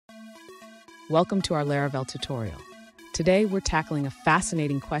Welcome to our Laravel tutorial. Today, we're tackling a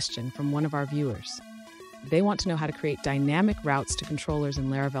fascinating question from one of our viewers. They want to know how to create dynamic routes to controllers in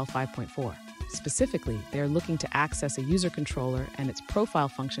Laravel 5.4. Specifically, they are looking to access a user controller and its profile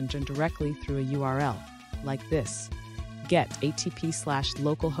function directly through a URL, like this: get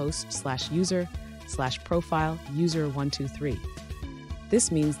atp/localhost/user/profile user123. This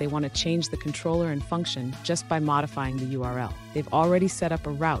means they want to change the controller and function just by modifying the URL. They've already set up a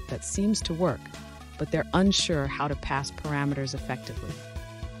route that seems to work, but they're unsure how to pass parameters effectively.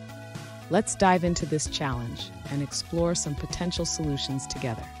 Let's dive into this challenge and explore some potential solutions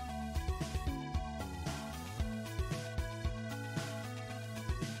together.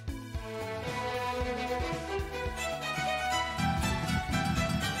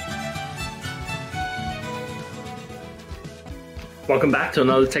 Welcome back to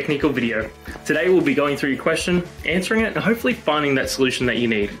another technical video. Today we'll be going through your question, answering it, and hopefully finding that solution that you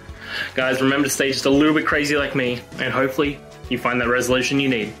need. Guys, remember to stay just a little bit crazy like me, and hopefully you find that resolution you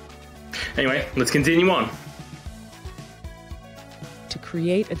need. Anyway, let's continue on. To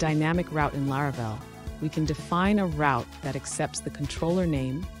create a dynamic route in Laravel, we can define a route that accepts the controller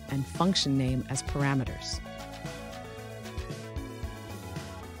name and function name as parameters.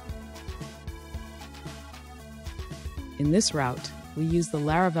 In this route, we use the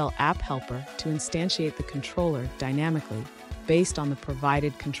Laravel app helper to instantiate the controller dynamically based on the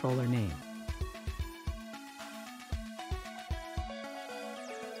provided controller name.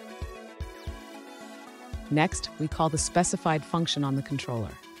 Next, we call the specified function on the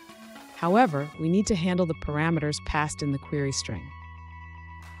controller. However, we need to handle the parameters passed in the query string.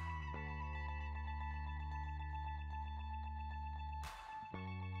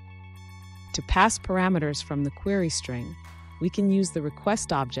 To pass parameters from the query string, we can use the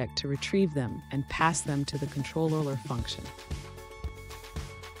request object to retrieve them and pass them to the controller function.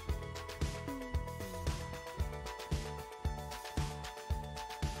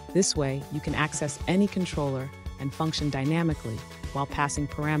 This way, you can access any controller and function dynamically while passing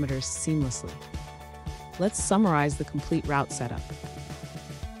parameters seamlessly. Let's summarize the complete route setup.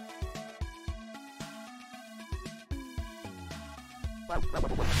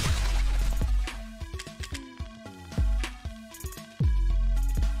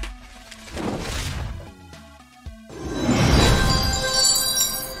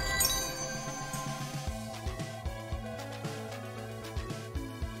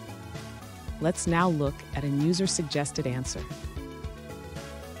 Let's now look at a user-suggested answer.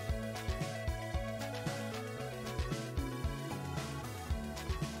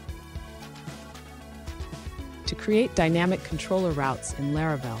 To create dynamic controller routes in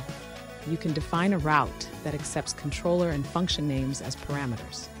Laravel, you can define a route that accepts controller and function names as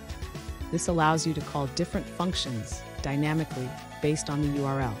parameters. This allows you to call different functions dynamically based on the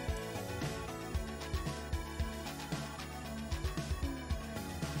URL.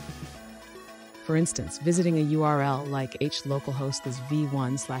 For instance, visiting a URL like hlocalhost is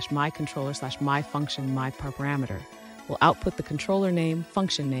v1/mycontroller/myfunction/myparameter will output the controller name,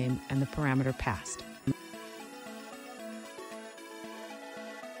 function name, and the parameter passed.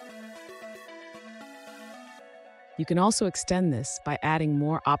 You can also extend this by adding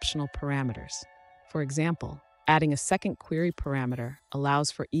more optional parameters. For example, adding a second query parameter allows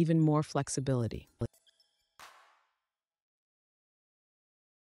for even more flexibility.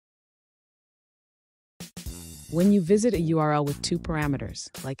 When you visit a URL with two parameters,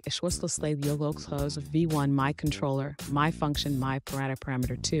 like hlocalhost of v1 mycontroller, myfunction,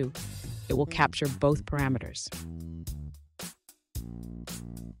 myparameter 2, it will capture both parameters.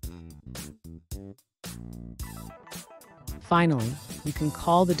 Finally, you can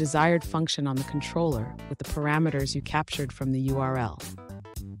call the desired function on the controller with the parameters you captured from the URL.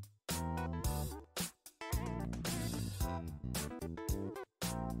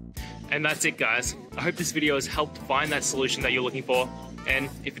 And that's it, guys. I hope this video has helped find that solution that you're looking for. And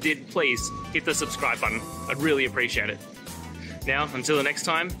if it did, please hit the subscribe button. I'd really appreciate it. Now, until the next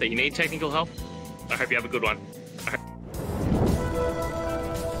time that you need technical help, I hope you have a good one.